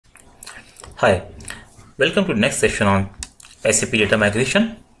Hi, welcome to the next session on SAP data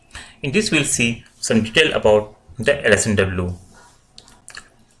migration. In this we'll see some detail about the lsmw.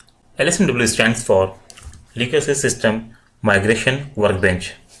 lsmw stands for Legacy System Migration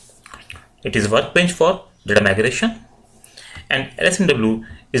Workbench. It is workbench for data migration, and lsmw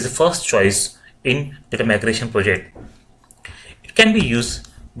is the first choice in data migration project. It can be used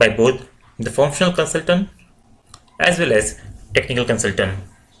by both the functional consultant as well as technical consultant.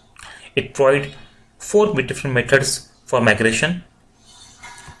 It provides 4 different methods for migration.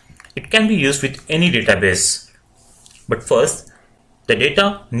 It can be used with any database, but first the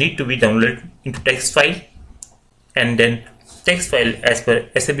data need to be downloaded into text file, and then text file as per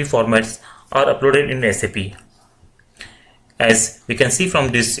SAP formats are uploaded in SAP. As we can see from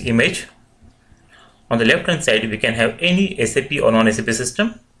this image, on the left hand side we can have any SAP or non-SAP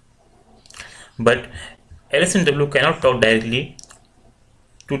system, but lsmw cannot talk directly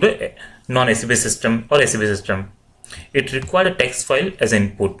to the non-SAP system or SAP system. It requires a text file as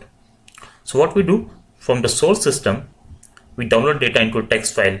input. So what we do, from the source system we download data into a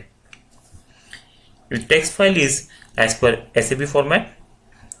text file. If text file is as per SAP format,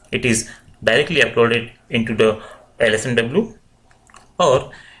 it is directly uploaded into the lsmw,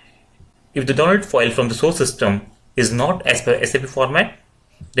 or if the downloaded file from the source system is not as per SAP format,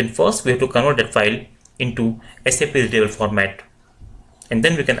 then first we have to convert that file into SAP readable format, and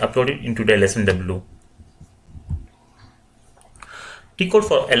then we can upload it into the lsmw. T code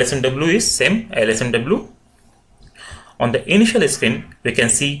for lsmw is same lsmw. On the initial screen we can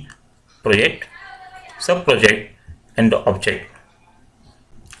see project, sub-project and the object.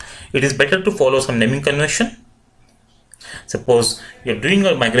 It is better to follow some naming convention. Suppose you are doing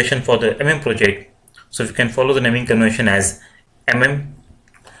a migration for the project, so you can follow the naming convention as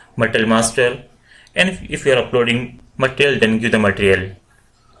material master, and if you are uploading material, then give the material.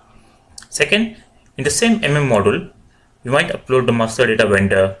 Second, in the same module, we might upload the master data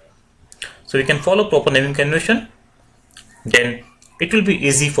vendor. So we can follow proper naming convention. Then it will be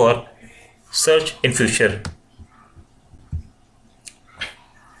easy for search in future.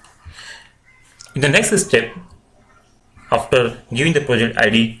 In the next step, after giving the project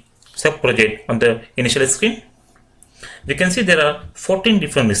ID, sub-project on the initial screen, we can see there are 14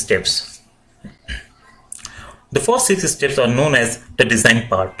 different steps. The first 6 steps are known as the design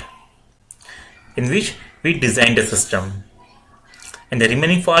part, in which we design the system, and the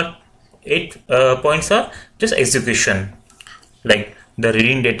remaining part 8 points are just execution, like the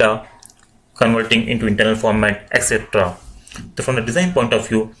reading data, converting into internal format, etc. So from the design point of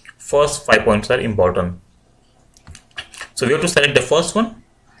view, first 5 points are important. So we have to select the first one,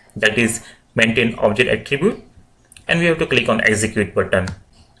 that is maintain object attribute, and we have to click on execute button.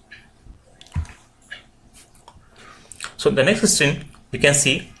 So the next screen we can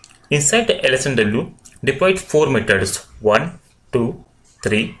see inside the lsmw deployed 4 methods, 1, 2,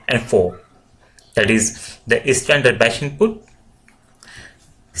 3 and 4. That is the standard bash input.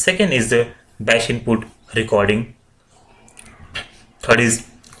 Second is the bash input recording. Third is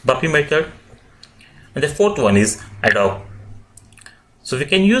bapi method, and the fourth one is adopt. So we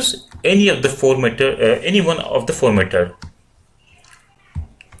can use any of the 4 method, any one of the 4 method.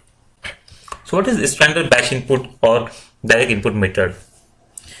 So what is the standard bash input or direct input method?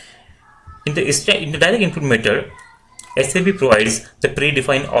 In the direct input method, SAP provides the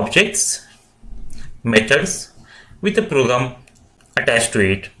predefined objects, methods with a program attached to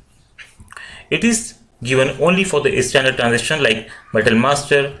it. It is given only for the standard transaction like material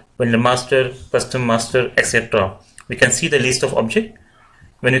master, vendor master, custom master, etc. We can see the list of objects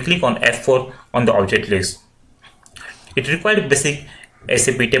when we click on F4 on the object list. It requires basic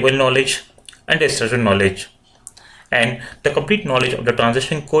SAP table knowledge and structure knowledge, and the complete knowledge of the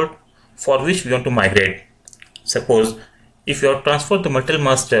transaction code for which we want to migrate. Suppose if you have transferred the material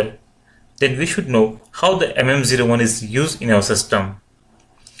master, then we should know how the MM01 is used in our system.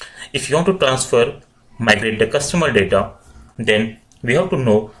 If you want to migrate the customer data, then we have to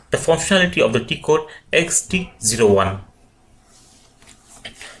know the functionality of the T code XT01.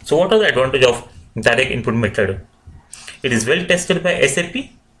 So what are the advantages of direct input method? It is well tested by SAP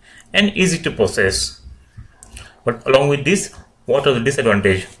and easy to process. But along with this, what are the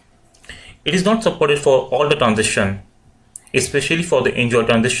disadvantages? It is not supported for all the transition, especially for the enjoy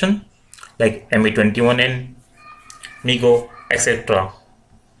transition like ME21N, MIGO, etc.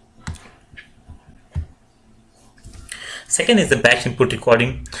 Second is the batch input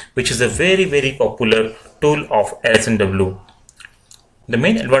recording, which is a very popular tool of lsmw. The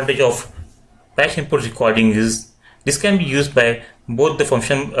main advantage of batch input recording is this can be used by both the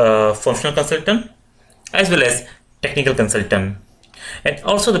functional consultant as well as technical consultant. And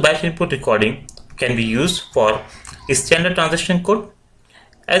also the batch input recording can be used for standard transaction code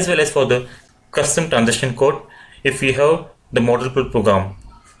as well as for the custom transaction code if we have the multiple program.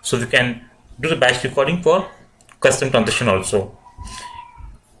 So we can do the batch recording for custom transaction also.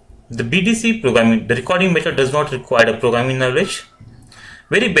 The BDC programming, the recording method does not require a programming knowledge.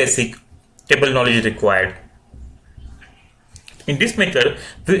 Very basic table knowledge is required. In this method,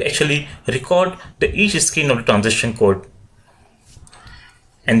 we actually record the each screen of the transaction code.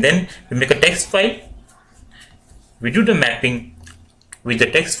 And then we make a text file. We do the mapping with the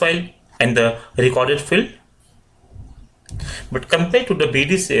text file and the recorded field. But compared to the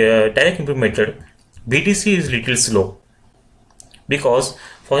BDC direct input method, BDC is little slow because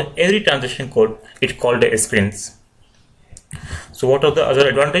for every transaction code it called the screens. So what are the other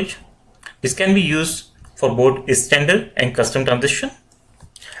advantage? This can be used for both standard and custom transaction.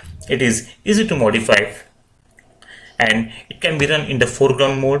 It is easy to modify and it can be run in the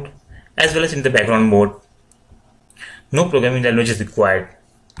foreground mode as well as in the background mode. No programming language is required.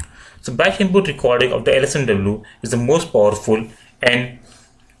 So batch input recording of the lsmw is the most powerful, and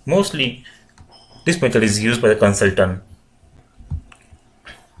mostly this method is used by the consultant.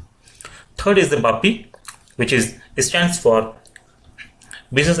 Third is the bapi, which stands for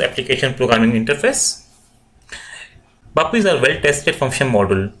Business Application Programming Interface. BAPIs are well-tested function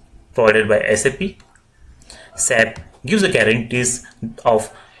model provided by SAP. SAP gives the guarantees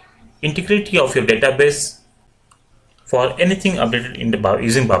of integrity of your database for anything updated in the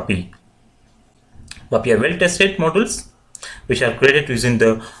using bapi. Bapi are well-tested models which are created using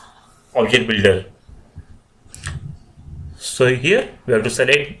the object builder. So here we have to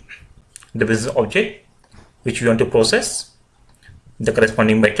select the business object which we want to process, the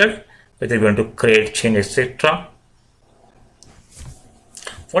corresponding method, whether we want to create, change, etc.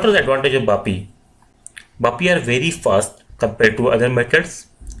 What are the advantage of bapi? Bapi are very fast compared to other methods.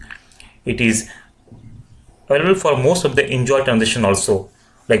 It is available for most of the enjoy transaction also,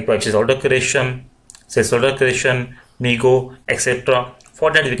 like purchase order creation, sales order creation, Migo, etc.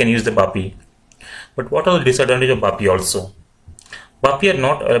 For that we can use the bapi. But what are the disadvantages of bapi also? Bapi are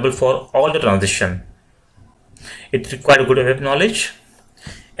not available for all the transaction. It requires good web knowledge,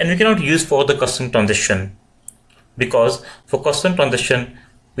 and we cannot use for the custom transaction because for custom transaction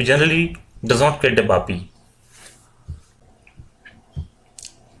we generally does not create the bapi.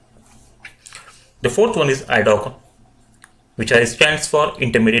 The fourth one is IDOC, which stands for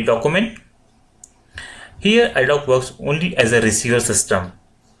intermediate document. Here IDOC works only as a receiver system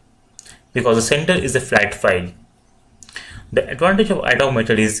because the sender is a flat file. The advantage of IDOC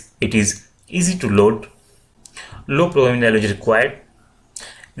method is it is easy to load, low programming knowledge required.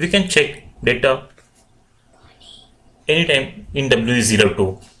 We can check data anytime in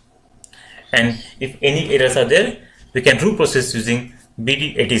W02, and if any errors are there we can reprocess using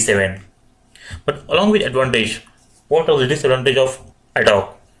BD87. But along with advantage, what are the disadvantage of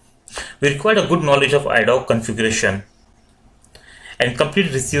IDOC? We require a good knowledge of IDOC configuration and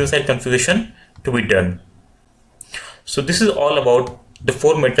complete receiver side configuration to be done. So this is all about the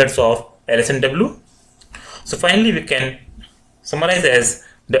four methods of lsmw. So finally we can summarize as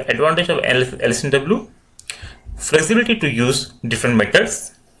the advantage of lsmw: flexibility to use different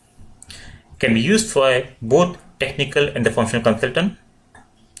methods, can be used for both technical and the functional consultant,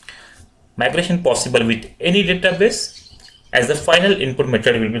 migration possible with any database as the final input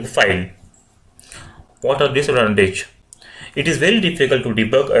method will be the file. What are disadvantages? It is very difficult to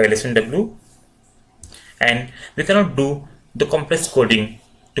debug a lsmw, and we cannot do the complex coding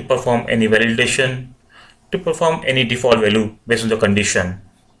to perform any validation, to perform any default value based on the condition.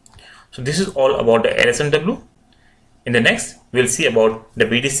 So this is all about the lsmw. In the next, we will see about the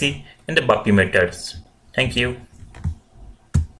BDC and the bapi methods. Thank you.